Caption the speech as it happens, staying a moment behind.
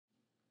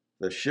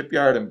The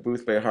shipyard in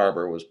Boothbay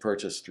Harbor was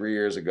purchased 3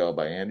 years ago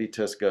by Andy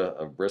Tiska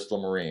of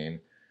Bristol Marine,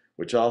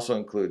 which also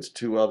includes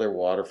 2 other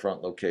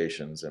waterfront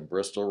locations in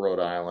Bristol, Rhode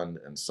Island,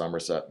 and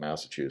Somerset,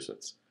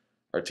 Massachusetts.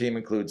 Our team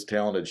includes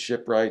talented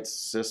shipwrights,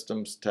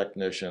 systems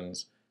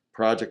technicians,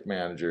 project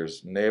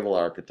managers, naval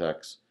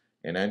architects,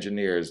 and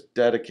engineers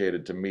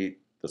dedicated to meet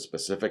the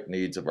specific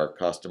needs of our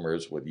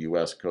customers with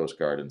U.S. Coast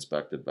Guard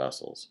inspected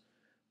vessels.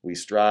 We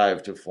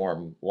strive to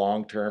form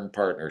long-term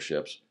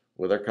partnerships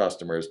with our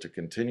customers to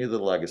continue the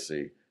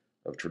legacy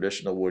of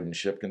traditional wooden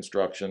ship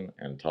construction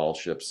and tall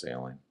ship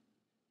sailing.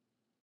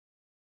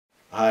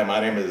 Hi, my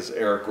name is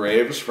Eric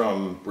Graves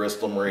from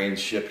Bristol Marine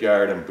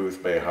Shipyard in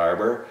Boothbay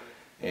Harbor,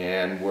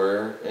 and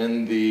we're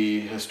in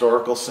the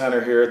historical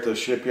center here at the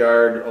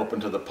shipyard, open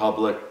to the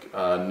public,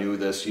 new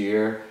this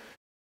year.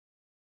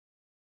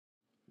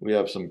 We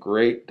have some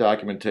great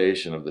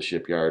documentation of the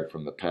shipyard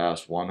from the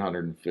past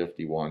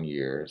 151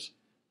 years.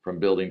 From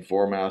building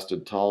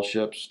 4-masted tall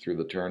ships through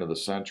the turn of the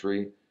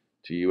century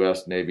to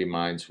U.S. Navy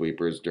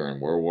minesweepers during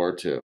World War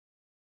II.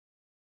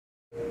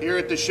 Here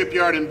at the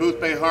shipyard in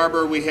Boothbay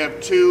Harbor, we have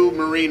 2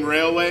 marine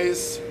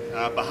railways.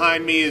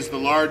 Behind me is the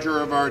larger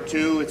of our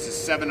 2. It's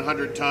a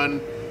 700-ton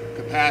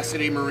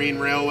capacity marine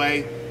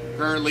railway.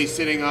 Currently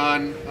sitting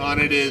on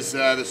it is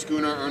the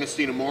schooner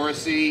Ernestina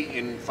Morrissey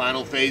in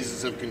final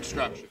phases of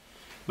construction.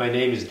 My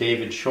name is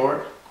David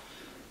Short.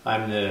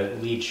 I'm the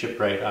lead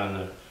shipwright on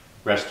the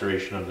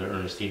restoration of the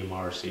Ernestina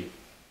Morrissey.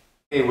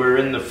 Okay, we're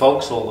in the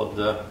forecastle of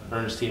the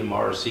Ernestina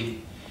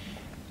Morrissey.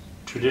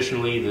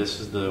 Traditionally,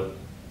 this is the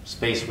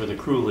space where the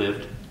crew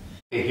lived.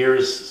 Okay,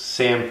 here's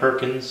Sam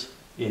Perkins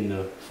in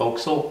the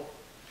forecastle,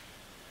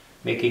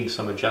 making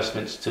some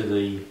adjustments to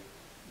the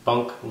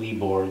bunk lee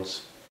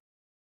boards.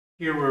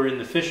 Here we're in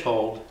the fish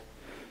hold,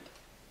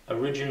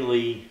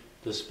 originally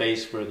the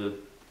space where the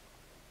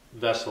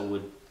vessel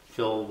would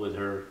fill with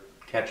her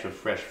catch of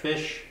fresh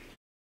fish.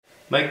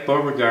 Mike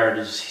Beauregard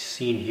is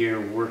seen here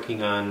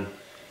working on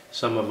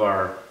some of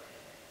our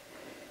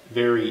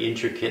very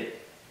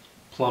intricate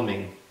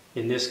plumbing.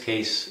 In this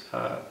case,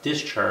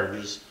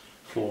 discharges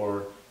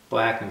for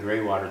black and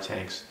gray water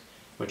tanks,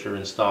 which are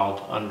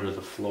installed under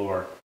the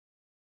floor.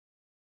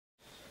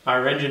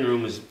 Our engine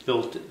room is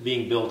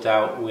being built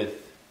out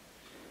with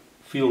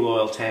fuel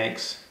oil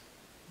tanks,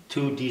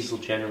 2 diesel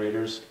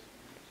generators,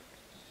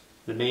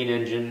 the main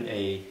engine,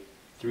 a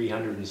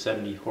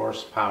 370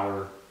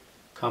 horsepower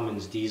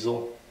Cummins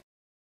diesel.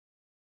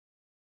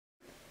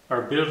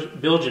 Our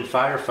bilge and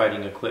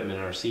firefighting equipment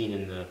are seen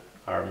in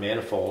our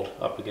manifold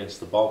up against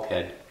the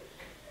bulkhead.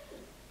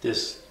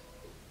 This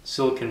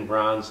silicon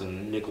bronze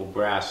and nickel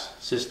brass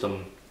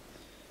system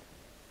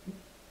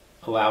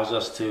allows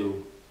us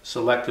to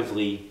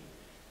selectively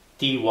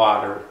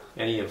de-water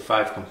any of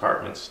 5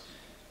 compartments,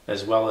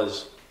 as well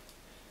as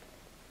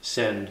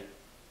send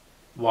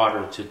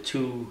water to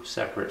 2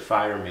 separate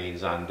fire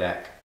mains on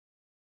deck.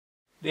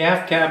 The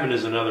aft cabin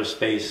is another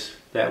space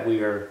that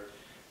we are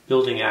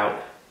building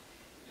out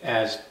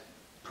as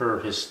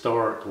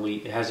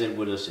it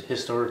would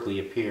historically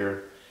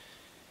appear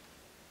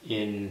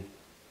in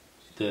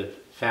the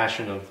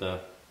fashion of the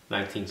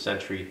 19th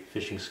century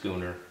fishing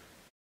schooner.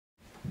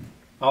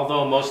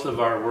 Although most of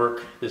our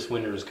work this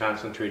winter is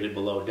concentrated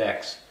below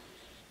decks,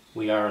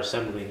 we are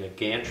assembling a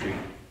gantry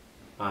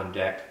on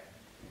deck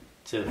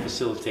to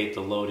facilitate the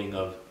loading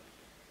of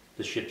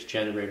the ship's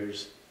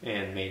generators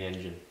and main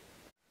engine.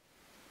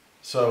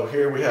 So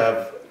here we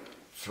have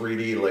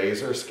 3D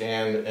laser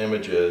scanned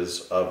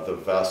images of the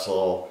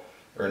vessel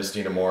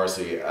Ernestina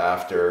Morrissey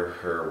after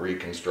her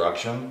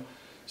reconstruction.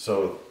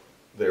 So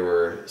there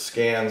were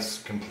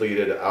scans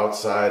completed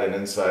outside and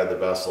inside the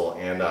vessel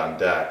and on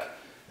deck,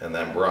 and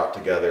then brought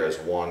together as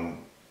one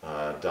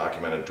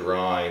documented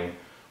drawing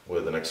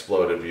with an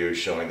exploded view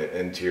showing the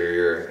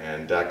interior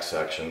and deck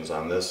sections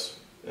on this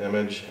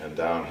image, and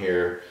down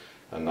here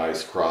a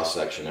nice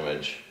cross-section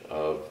image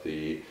of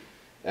the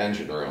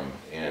engine room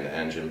and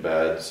engine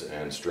beds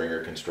and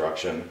stringer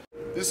construction.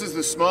 This is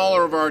the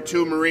smaller of our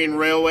 2 marine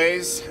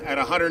railways. At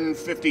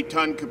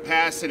 150-ton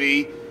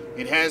capacity,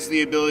 it has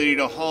the ability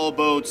to haul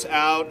boats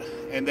out,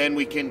 and then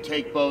we can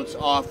take boats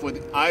off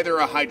with either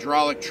a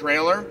hydraulic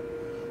trailer,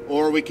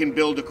 or we can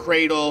build a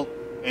cradle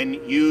and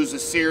use a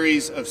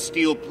series of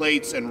steel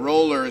plates and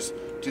rollers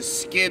to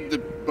skid the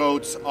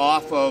boats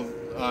off of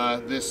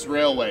this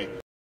railway.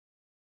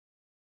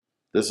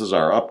 This is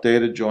our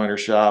updated joiner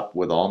shop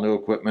with all new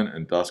equipment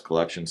and dust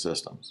collection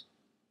systems.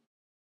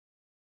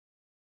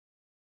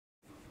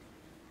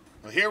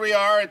 Well, here we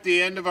are at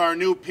the end of our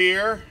new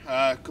pier,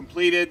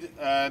 completed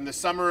in the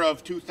summer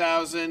of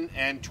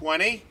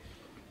 2020.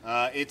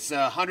 It's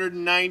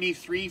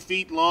 193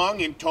 feet long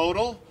in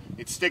total.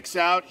 It sticks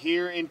out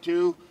here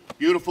into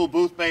beautiful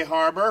Boothbay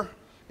Harbor.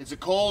 It's a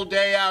cold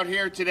day out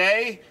here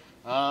today,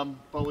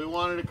 but we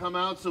wanted to come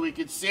out so we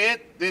could see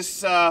it.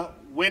 This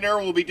winter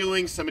we'll be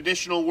doing some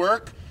additional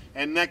work,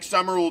 and next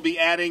summer we'll be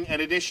adding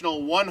an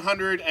additional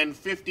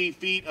 150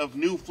 feet of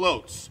new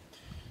floats.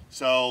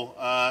 So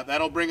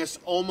that'll bring us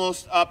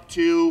almost up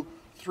to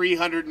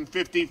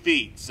 350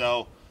 feet.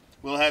 So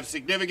we'll have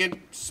significant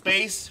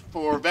space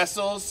for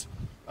vessels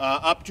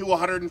up to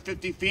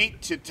 150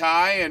 feet to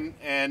tie,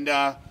 and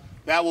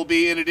that will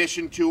be in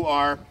addition to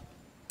our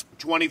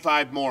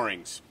 25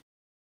 moorings.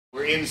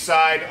 We're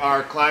inside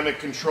our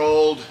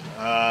climate-controlled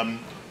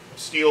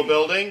steel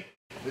building.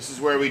 This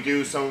is where we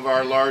do some of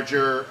our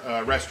larger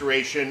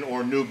restoration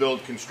or new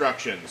build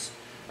constructions.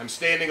 I'm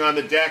standing on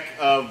the deck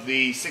of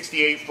the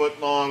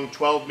 68-foot-long,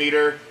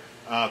 12-meter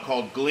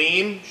called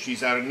Gleam.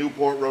 She's out of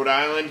Newport, Rhode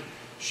Island.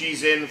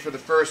 She's in for the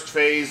first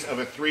phase of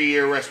a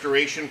 3-year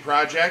restoration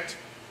project.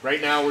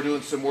 Right now we're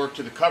doing some work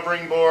to the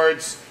covering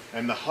boards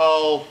and the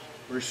hull.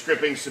 We're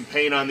stripping some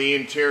paint on the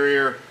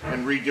interior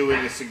and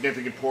redoing a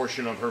significant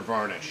portion of her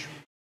varnish.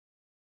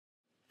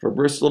 For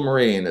Bristol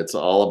Marine, it's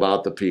all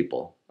about the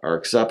people. Our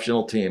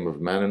exceptional team of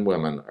men and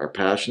women are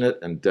passionate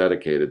and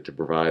dedicated to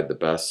provide the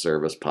best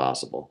service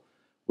possible.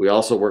 We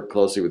also work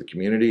closely with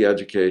community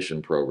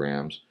education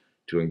programs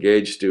to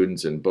engage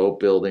students in boat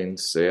building,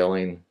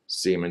 sailing,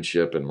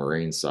 seamanship, and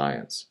marine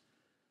science.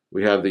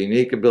 We have the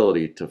unique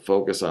ability to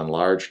focus on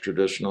large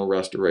traditional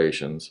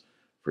restorations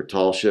for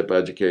tall ship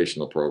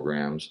educational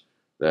programs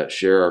that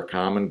share our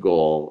common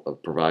goal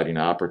of providing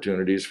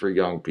opportunities for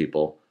young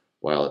people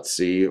while at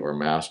sea or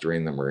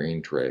mastering the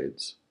marine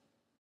trades.